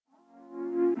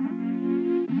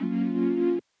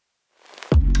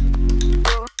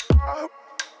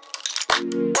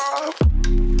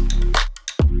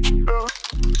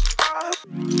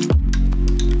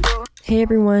Hey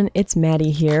everyone, it's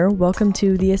Maddie here. Welcome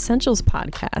to the Essentials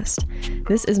Podcast.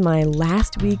 This is my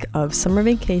last week of summer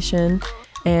vacation,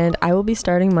 and I will be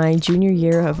starting my junior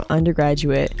year of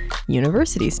undergraduate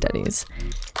university studies.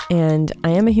 And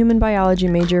I am a human biology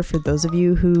major for those of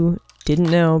you who didn't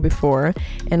know before,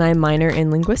 and I minor in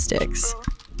linguistics.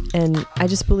 And I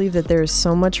just believe that there's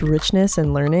so much richness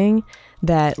in learning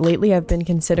that lately I've been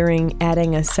considering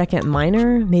adding a second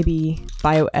minor, maybe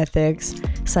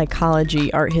bioethics,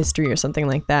 psychology, art history, or something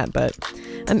like that. But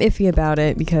I'm iffy about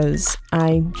it because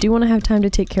I do want to have time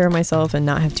to take care of myself and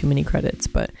not have too many credits.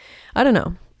 But I don't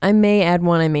know. I may add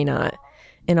one, I may not.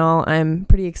 In all, I'm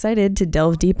pretty excited to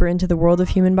delve deeper into the world of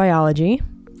human biology.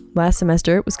 Last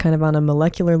semester it was kind of on a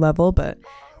molecular level, but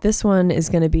this one is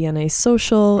going to be on a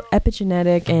social,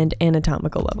 epigenetic, and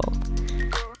anatomical level.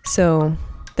 So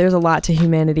there's a lot to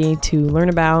humanity to learn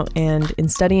about, and in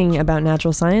studying about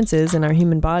natural sciences and our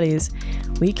human bodies,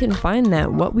 we can find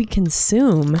that what we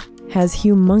consume has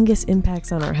humongous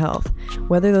impacts on our health,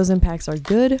 whether those impacts are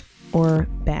good or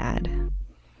bad.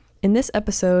 In this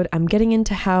episode, I'm getting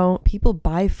into how people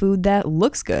buy food that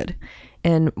looks good,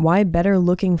 and why better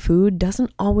looking food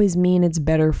doesn't always mean it's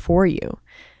better for you.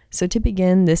 So to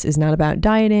begin, this is not about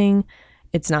dieting.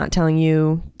 It's not telling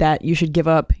you that you should give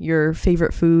up your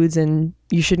favorite foods and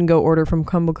you shouldn't go order from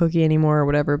Crumble Cookie anymore or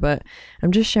whatever, but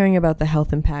I'm just sharing about the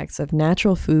health impacts of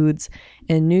natural foods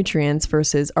and nutrients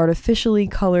versus artificially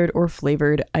colored or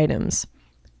flavored items.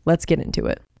 Let's get into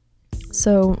it.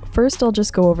 So first, I'll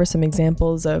just go over some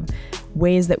examples of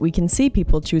ways that we can see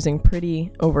people choosing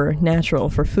pretty over natural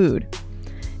for food.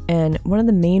 And one of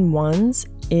the main ones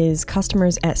is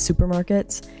customers at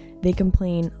supermarkets. They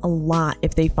complain a lot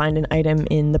if they find an item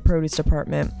in the produce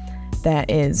department that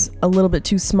is a little bit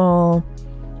too small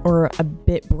or a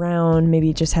bit brown, maybe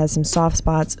it just has some soft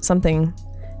spots, something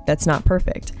that's not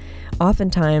perfect.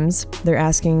 Oftentimes, they're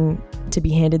asking to be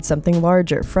handed something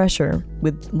larger, fresher,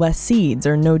 with less seeds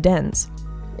or no dents.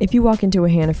 If you walk into a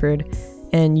Hannaford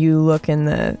and you look in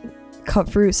the cut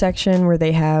fruit section where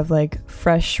they have like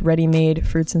fresh, ready-made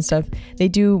fruits and stuff, they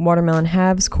do watermelon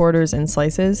halves, quarters, and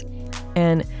slices.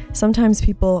 And sometimes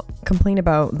people complain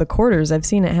about the quarters. I've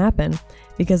seen it happen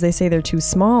because they say they're too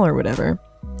small or whatever,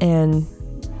 and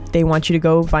they want you to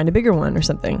go find a bigger one or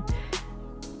something.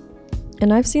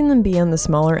 And I've seen them be on the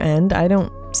smaller end. I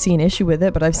don't see an issue with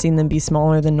it, but I've seen them be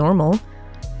smaller than normal.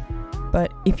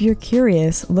 But if you're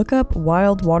curious, look up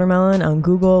wild watermelon on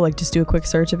Google, like just do a quick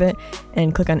search of it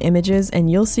and click on images,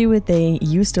 and you'll see what they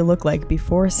used to look like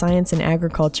before science and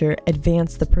agriculture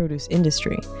advanced the produce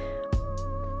industry.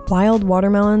 Wild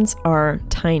watermelons are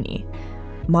tiny.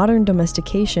 Modern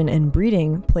domestication and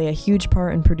breeding play a huge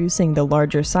part in producing the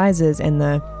larger sizes and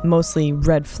the mostly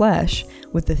red flesh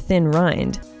with the thin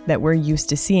rind that we're used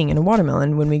to seeing in a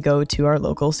watermelon when we go to our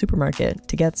local supermarket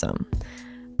to get some.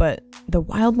 But the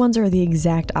wild ones are the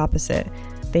exact opposite.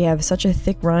 They have such a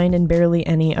thick rind and barely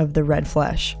any of the red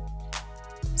flesh.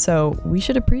 So we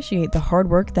should appreciate the hard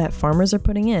work that farmers are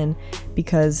putting in,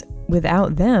 because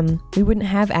without them, we wouldn't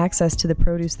have access to the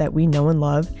produce that we know and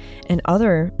love and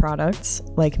other products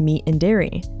like meat and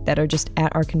dairy that are just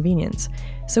at our convenience.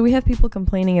 So we have people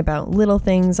complaining about little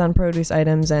things on produce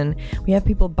items, and we have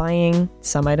people buying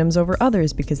some items over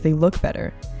others because they look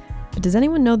better. But does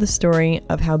anyone know the story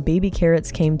of how baby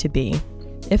carrots came to be?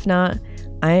 If not,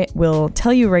 I will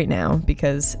tell you right now,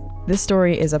 because this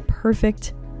story is a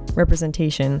perfect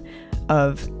representation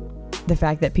of the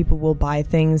fact that people will buy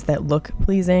things that look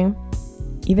pleasing,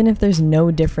 even if there's no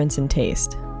difference in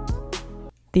taste.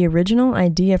 The original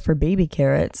idea for baby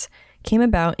carrots came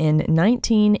about in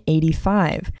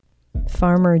 1985.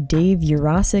 Farmer Dave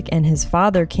Urosic and his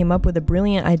father came up with a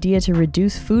brilliant idea to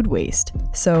reduce food waste.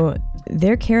 So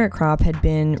their carrot crop had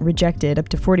been rejected. Up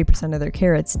to 40% of their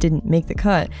carrots didn't make the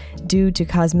cut due to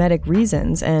cosmetic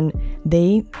reasons, and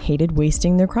they hated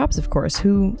wasting their crops, of course.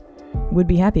 Who would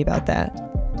be happy about that?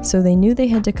 So they knew they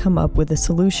had to come up with a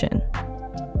solution.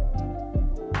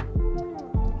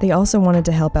 They also wanted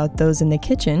to help out those in the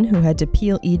kitchen who had to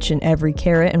peel each and every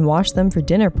carrot and wash them for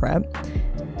dinner prep.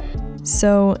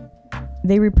 So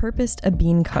they repurposed a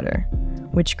bean cutter,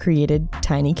 which created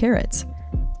tiny carrots.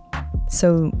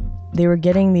 So they were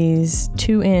getting these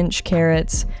 2-inch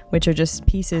carrots, which are just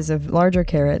pieces of larger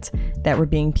carrots that were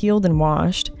being peeled and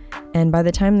washed. And by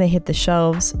the time they hit the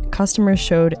shelves, customers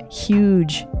showed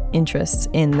huge interests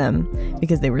in them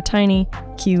because they were tiny,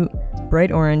 cute,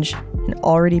 bright orange, and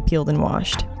already peeled and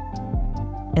washed.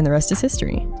 And the rest is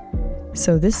history.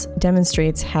 So this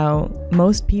demonstrates how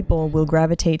most people will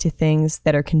gravitate to things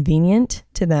that are convenient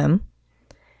to them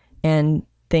and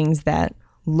things that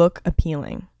look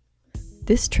appealing.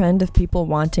 This trend of people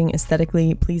wanting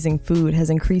aesthetically pleasing food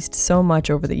has increased so much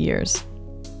over the years.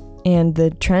 And the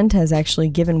trend has actually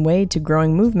given way to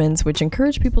growing movements which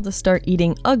encourage people to start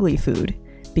eating ugly food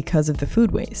because of the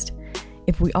food waste.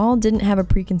 If we all didn't have a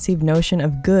preconceived notion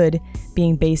of good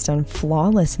being based on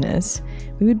flawlessness,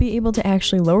 we would be able to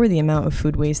actually lower the amount of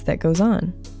food waste that goes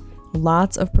on.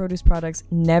 Lots of produce products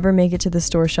never make it to the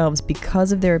store shelves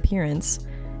because of their appearance,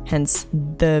 hence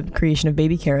the creation of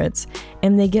baby carrots,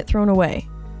 and they get thrown away,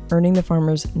 earning the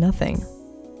farmers nothing.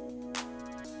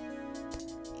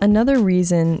 Another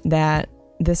reason that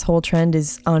this whole trend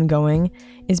is ongoing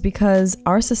is because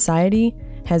our society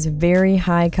has very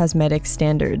high cosmetic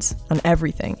standards on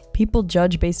everything. People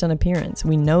judge based on appearance.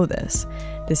 We know this.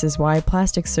 This is why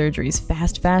plastic surgeries,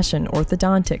 fast fashion,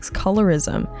 orthodontics,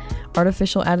 colorism,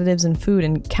 artificial additives in food,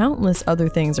 and countless other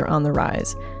things are on the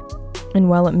rise. And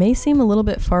while it may seem a little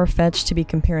bit far-fetched to be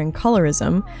comparing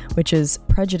colorism, which is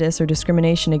prejudice or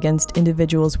discrimination against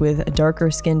individuals with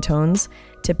darker skin tones,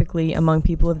 typically among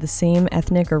people of the same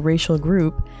ethnic or racial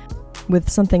group, with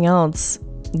something else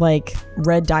like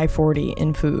red dye 40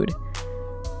 in food.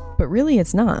 But really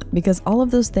it's not, because all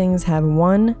of those things have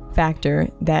one factor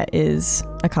that is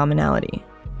a commonality.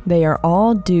 They are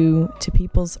all due to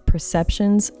people's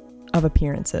perceptions of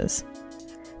appearances.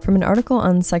 From an article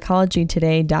on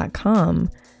psychologytoday.com,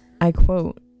 I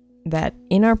quote that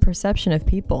in our perception of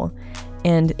people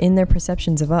and in their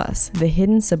perceptions of us, the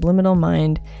hidden subliminal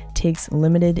mind takes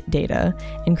limited data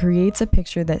and creates a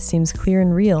picture that seems clear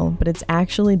and real, but it's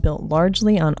actually built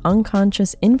largely on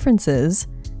unconscious inferences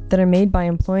that are made by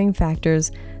employing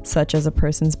factors such as a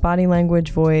person's body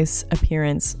language, voice,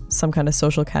 appearance, some kind of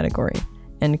social category,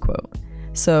 end quote.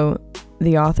 So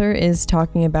the author is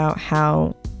talking about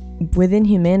how within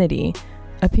humanity,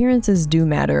 appearances do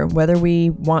matter, whether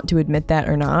we want to admit that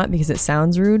or not, because it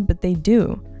sounds rude, but they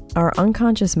do. Our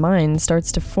unconscious mind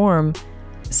starts to form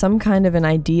some kind of an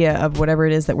idea of whatever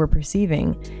it is that we're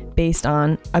perceiving based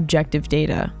on objective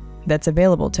data that's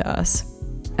available to us.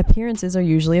 Appearances are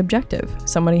usually objective.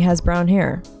 Somebody has brown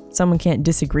hair. Someone can't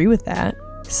disagree with that.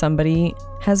 Somebody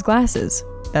has glasses.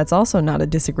 That's also not a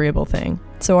disagreeable thing.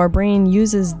 So our brain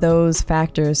uses those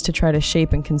factors to try to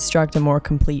shape and construct a more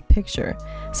complete picture,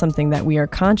 something that we are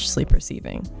consciously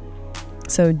perceiving.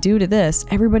 So due to this,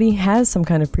 everybody has some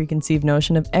kind of preconceived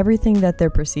notion of everything that they're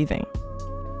perceiving.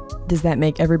 Does that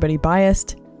make everybody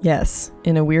biased? Yes,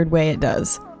 in a weird way it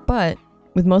does. But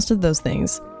with most of those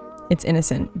things, it's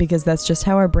innocent because that's just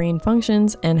how our brain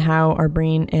functions and how our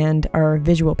brain and our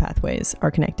visual pathways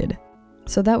are connected.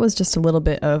 So that was just a little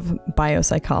bit of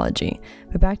biopsychology.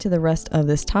 But back to the rest of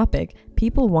this topic,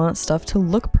 people want stuff to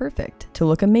look perfect, to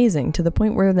look amazing, to the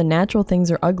point where the natural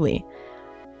things are ugly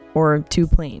or too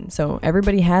plain. So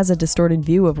everybody has a distorted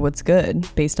view of what's good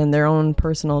based on their own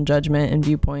personal judgment and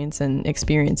viewpoints and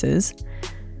experiences.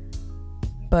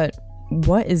 But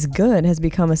what is good has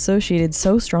become associated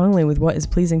so strongly with what is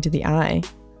pleasing to the eye.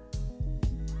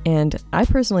 And I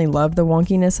personally love the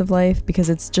wonkiness of life because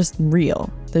it's just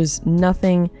real. There's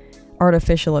nothing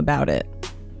artificial about it.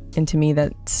 And to me,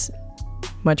 that's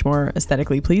much more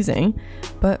aesthetically pleasing.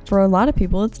 But for a lot of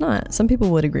people, it's not. Some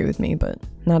people would agree with me, but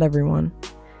not everyone.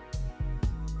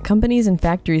 Companies and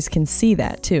factories can see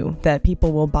that too, that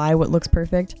people will buy what looks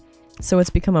perfect. So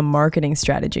it's become a marketing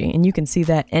strategy, and you can see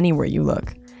that anywhere you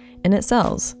look. And it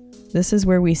sells. This is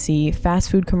where we see fast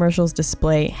food commercials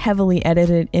display heavily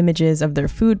edited images of their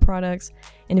food products.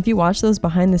 And if you watch those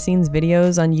behind the scenes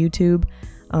videos on YouTube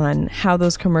on how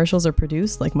those commercials are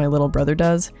produced, like my little brother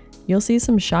does, you'll see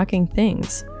some shocking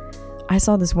things. I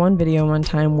saw this one video one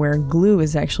time where glue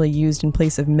is actually used in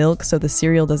place of milk so the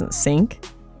cereal doesn't sink.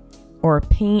 Or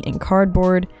paint and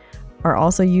cardboard are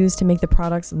also used to make the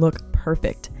products look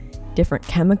perfect. Different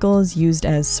chemicals used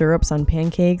as syrups on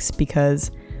pancakes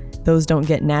because those don't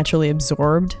get naturally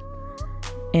absorbed.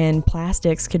 And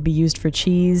plastics could be used for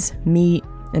cheese, meat,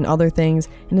 and other things,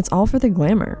 and it's all for the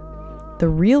glamour. The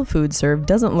real food served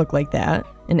doesn't look like that,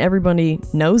 and everybody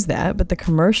knows that, but the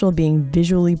commercial being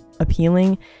visually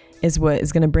appealing is what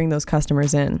is going to bring those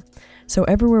customers in. So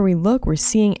everywhere we look, we're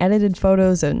seeing edited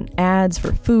photos and ads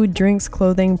for food, drinks,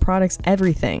 clothing, products,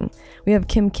 everything. We have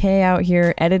Kim K out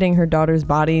here editing her daughter's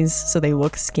bodies so they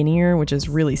look skinnier, which is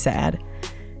really sad.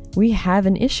 We have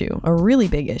an issue, a really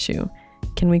big issue.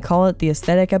 Can we call it the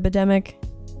aesthetic epidemic?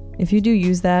 If you do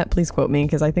use that, please quote me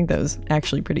because I think that was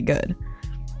actually pretty good.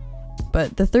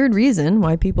 But the third reason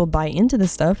why people buy into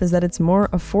this stuff is that it's more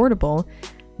affordable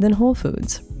than Whole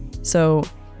Foods. So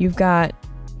you've got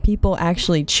people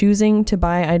actually choosing to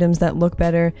buy items that look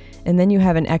better, and then you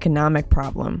have an economic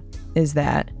problem, is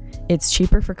that It's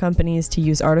cheaper for companies to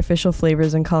use artificial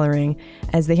flavors and coloring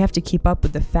as they have to keep up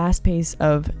with the fast pace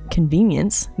of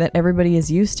convenience that everybody is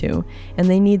used to, and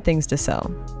they need things to sell.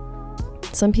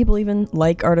 Some people even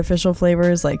like artificial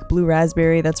flavors like blue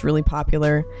raspberry, that's really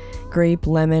popular, grape,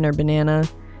 lemon, or banana.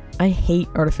 I hate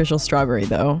artificial strawberry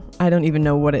though. I don't even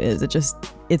know what it is.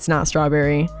 It's not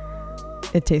strawberry.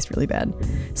 It tastes really bad.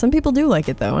 Some people do like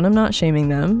it though, and I'm not shaming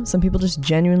them. Some people just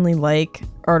genuinely like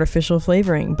artificial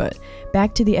flavoring. But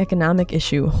back to the economic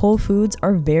issue, whole foods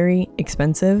are very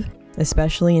expensive,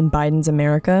 especially in Biden's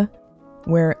America,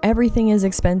 where everything is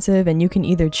expensive and you can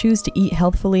either choose to eat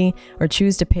healthfully or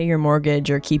choose to pay your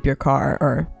mortgage or keep your car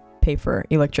or pay for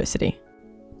electricity.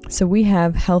 So we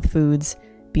have health foods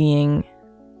being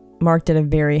marked at a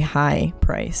very high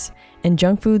price, and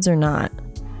junk foods are not.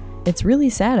 It's really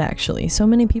sad actually. So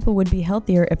many people would be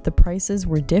healthier if the prices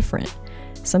were different.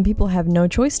 Some people have no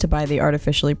choice to buy the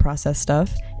artificially processed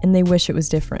stuff, and they wish it was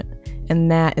different.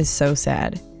 And that is so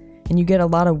sad. And you get a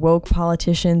lot of woke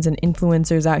politicians and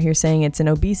influencers out here saying it's an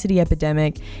obesity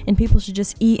epidemic and people should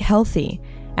just eat healthy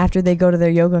after they go to their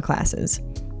yoga classes.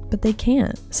 But they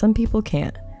can't. Some people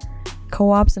can't.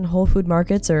 Co-ops and whole food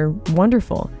markets are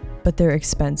wonderful, but they're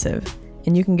expensive.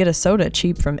 And you can get a soda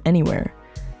cheap from anywhere.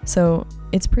 So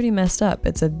it's pretty messed up.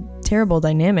 It's a terrible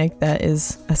dynamic that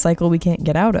is a cycle we can't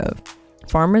get out of.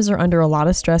 Farmers are under a lot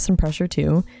of stress and pressure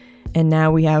too. And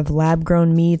now we have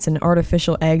lab-grown meats and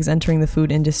artificial eggs entering the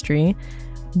food industry.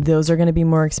 Those are going to be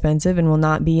more expensive and will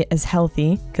not be as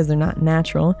healthy because they're not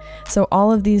natural. So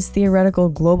all of these theoretical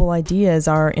global ideas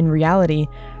are in reality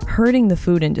hurting the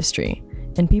food industry.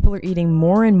 And people are eating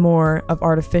more and more of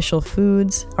artificial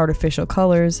foods, artificial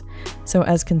colors. So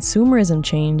as consumerism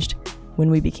changed, when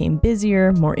we became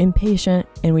busier, more impatient,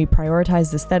 and we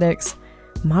prioritized aesthetics,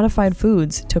 modified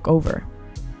foods took over.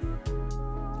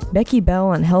 Becky Bell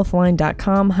on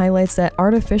Healthline.com highlights that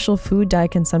artificial food dye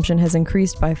consumption has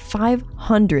increased by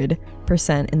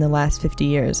 500% in the last 50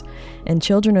 years, and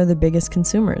children are the biggest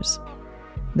consumers.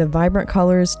 The vibrant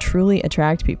colors truly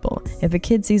attract people. If a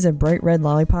kid sees a bright red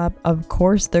lollipop, of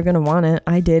course they're going to want it.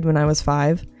 I did when I was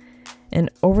 5. And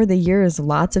over the years,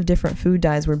 lots of different food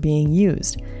dyes were being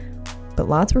used, but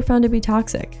lots were found to be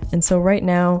toxic. And so right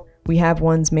now, we have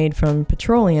ones made from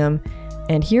petroleum,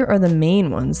 and here are the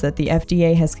main ones that the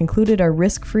FDA has concluded are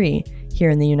risk-free here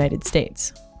in the United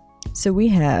States. So we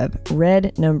have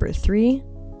red number 3,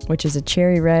 which is a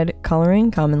cherry red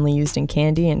coloring commonly used in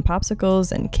candy and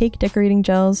popsicles and cake decorating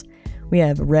gels. We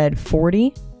have red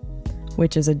 40,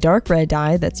 which is a dark red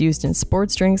dye that's used in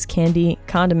sports drinks, candy,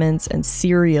 condiments, and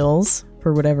cereals.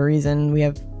 For whatever reason, we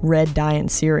have red dye in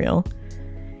cereal.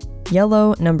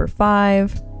 Yellow number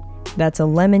 5, that's a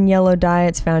lemon yellow dye.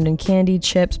 It's found in candy,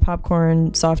 chips,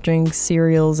 popcorn, soft drinks,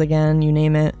 cereals, again, you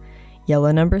name it.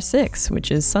 Yellow number 6,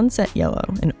 which is sunset yellow,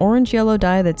 an orange yellow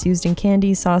dye that's used in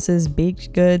candy, sauces,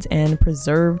 baked goods, and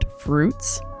preserved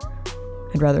fruits.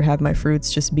 I'd rather have my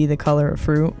fruits just be the color of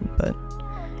fruit, but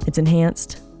it's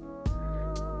enhanced.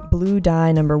 Blue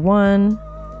dye number 1,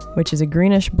 which is a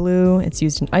greenish blue. It's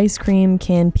used in ice cream,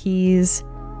 canned peas.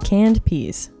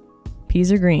 Peas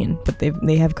are green, but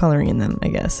they have coloring in them, I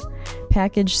guess.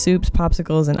 Packaged soups,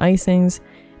 popsicles, and icings.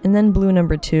 And then blue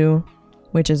number 2,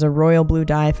 which is a royal blue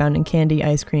dye found in candy,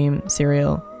 ice cream,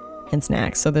 cereal, and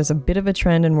snacks. So there's a bit of a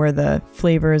trend in where the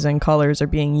flavors and colors are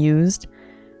being used,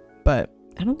 but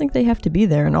I don't think they have to be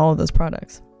there in all of those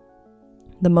products.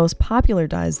 The most popular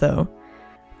dyes, though,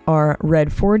 are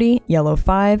red 40, yellow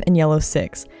 5, and yellow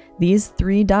 6. These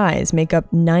 3 dyes make up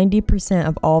 90%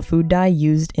 of all food dye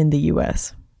used in the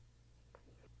US.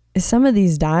 Some of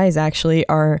these dyes actually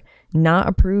are not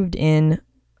approved in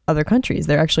other countries.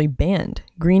 They're actually banned.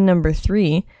 Green number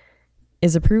 3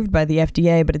 is approved by the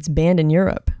FDA, but it's banned in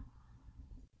Europe.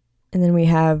 And then we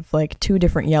have like 2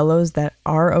 different yellows that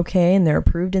are okay and they're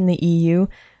approved in the EU,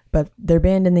 but they're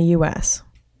banned in the US.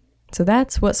 So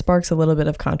that's what sparks a little bit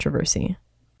of controversy.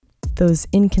 Those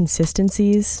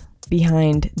inconsistencies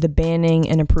behind the banning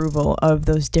and approval of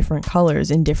those different colors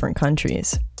in different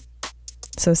countries.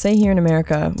 So say here in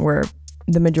America, where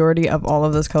the majority of all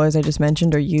of those colors I just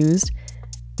mentioned are used,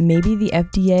 maybe the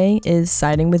FDA is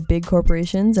siding with big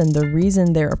corporations and the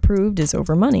reason they're approved is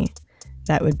over money.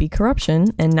 That would be corruption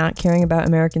and not caring about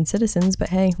American citizens, but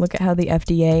hey, look at how the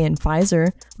FDA and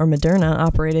Pfizer or Moderna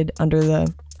operated under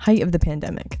the height of the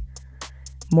pandemic.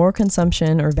 More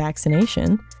consumption or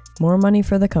vaccination, more money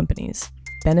for the companies,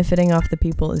 benefiting off the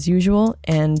people as usual,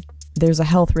 and there's a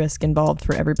health risk involved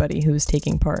for everybody who's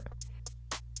taking part.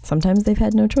 Sometimes they've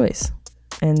had no choice,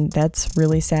 and that's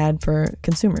really sad for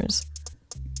consumers.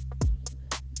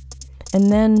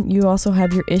 And then you also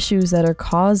have your issues that are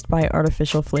caused by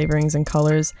artificial flavorings and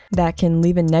colors that can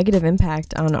leave a negative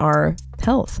impact on our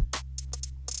health.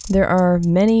 There are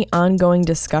many ongoing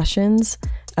discussions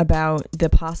about the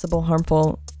possible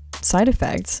harmful side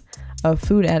effects of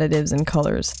food additives and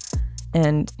colors.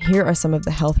 And here are some of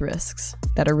the health risks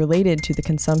that are related to the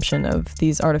consumption of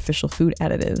these artificial food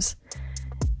additives: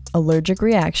 allergic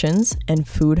reactions and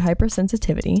food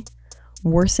hypersensitivity,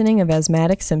 worsening of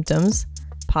asthmatic symptoms,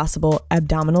 possible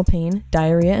abdominal pain,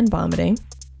 diarrhea, and vomiting,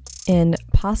 and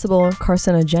possible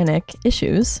carcinogenic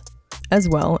issues, as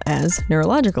well as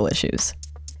neurological issues.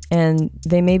 And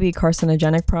they may be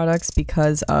carcinogenic products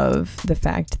because of the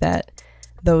fact that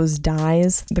those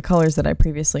dyes, the colors that I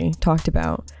previously talked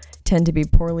about, tend to be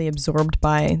poorly absorbed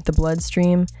by the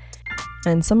bloodstream.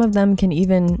 And some of them can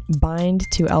even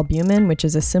bind to albumin, which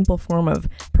is a simple form of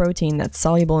protein that's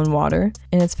soluble in water,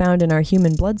 and it's found in our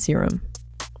human blood serum.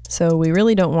 So we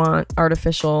really don't want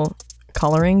artificial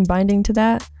coloring binding to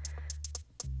that.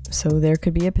 So there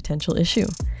could be a potential issue.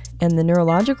 And the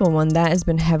neurological one, that has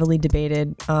been heavily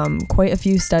debated. Quite a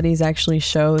few studies actually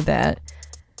show that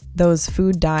those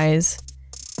food dyes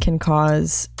can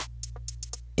cause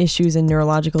issues in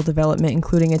neurological development,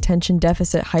 including attention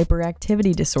deficit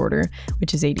hyperactivity disorder,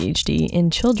 which is ADHD, in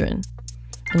children.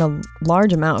 And a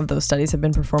large amount of those studies have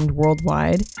been performed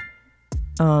worldwide.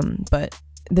 But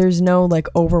there's no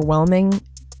overwhelming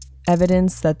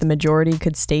evidence that the majority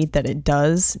could state that it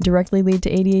does directly lead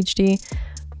to ADHD.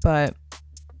 But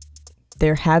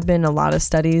there have been a lot of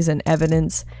studies and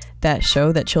evidence that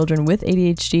show that children with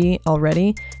ADHD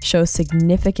already show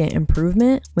significant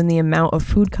improvement when the amount of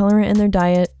food colorant in their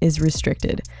diet is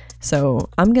restricted. So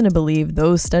I'm going to believe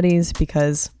those studies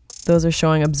because those are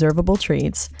showing observable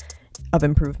traits of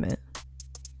improvement.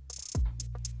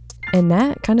 And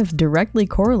that kind of directly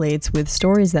correlates with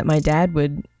stories that my dad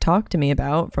would talk to me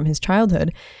about from his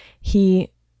childhood.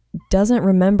 He doesn't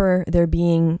remember there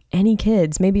being any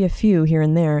kids, maybe a few here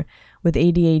and there, with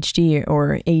ADHD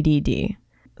or ADD.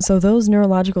 So those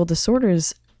neurological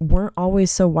disorders weren't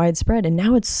always so widespread, and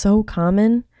now it's so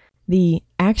common. The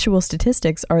actual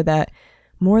statistics are that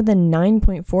more than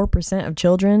 9.4% of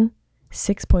children,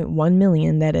 6.1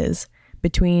 million that is,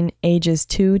 between ages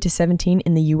 2 to 17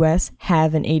 in the US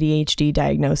have an ADHD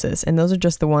diagnosis. And those are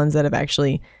just the ones that have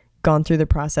actually gone through the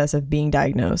process of being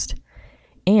diagnosed.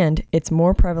 And it's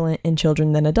more prevalent in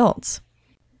children than adults.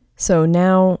 So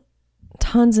now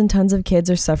tons and tons of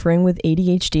kids are suffering with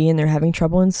ADHD and they're having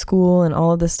trouble in school and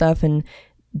all of this stuff. And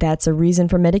that's a reason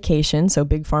for medication. So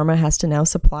Big Pharma has to now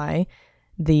supply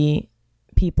the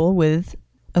people with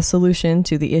a solution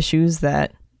to the issues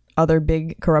that other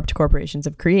big corrupt corporations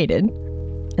have created.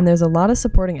 And there's a lot of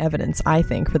supporting evidence, I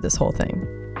think, for this whole thing.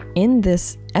 In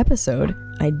this episode,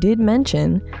 I did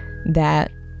mention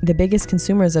that the biggest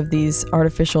consumers of these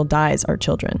artificial dyes are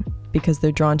children because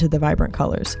they're drawn to the vibrant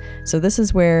colors. So this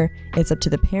is where it's up to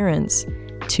the parents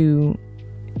to,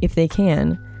 if they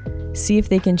can, see if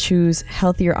they can choose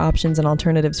healthier options and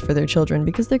alternatives for their children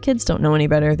because their kids don't know any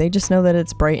better. They just know that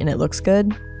it's bright and it looks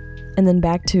good. And then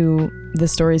back to the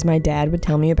stories my dad would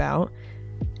tell me about,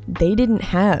 they didn't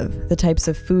have the types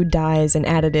of food dyes and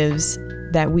additives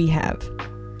that we have.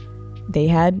 They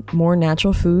had more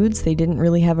natural foods. They didn't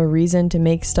really have a reason to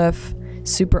make stuff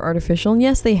super artificial. And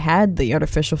yes, they had the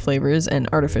artificial flavors and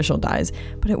artificial dyes,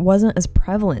 but it wasn't as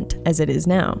prevalent as it is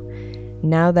now.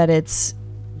 Now that it's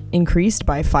increased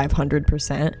by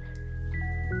 500%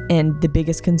 and the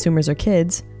biggest consumers are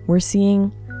kids, we're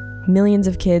seeing millions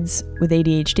of kids with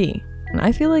ADHD. And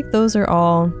I feel like those are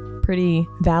all pretty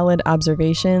valid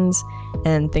observations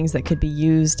and things that could be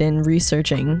used in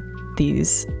researching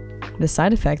the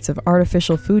side effects of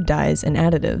artificial food dyes and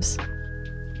additives.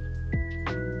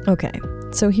 Okay,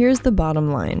 so here's the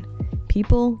bottom line.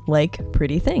 People like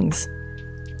pretty things.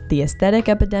 The aesthetic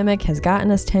epidemic has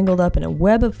gotten us tangled up in a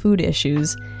web of food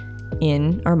issues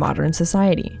in our modern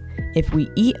society. If we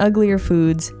eat uglier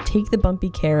foods, take the bumpy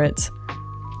carrots,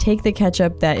 take the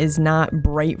ketchup that is not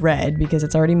bright red because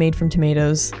it's already made from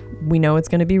tomatoes. We know it's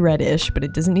going to be reddish, but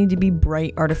it doesn't need to be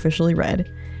bright artificially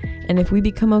red. And if we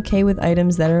become okay with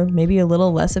items that are maybe a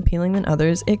little less appealing than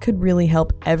others, it could really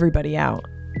help everybody out.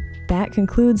 That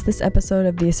concludes this episode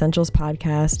of the Essentials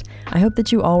Podcast. I hope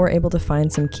that you all were able to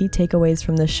find some key takeaways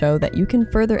from this show that you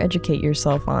can further educate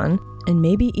yourself on, and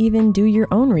maybe even do your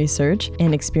own research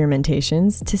and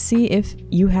experimentations to see if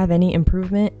you have any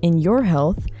improvement in your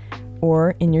health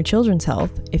or in your children's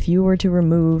health if you were to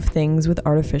remove things with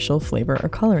artificial flavor or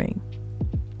coloring.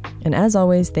 And as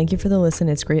always, thank you for the listen.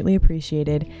 It's greatly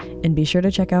appreciated. And be sure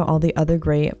to check out all the other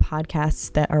great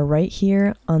podcasts that are right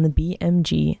here on the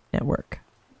BMG network.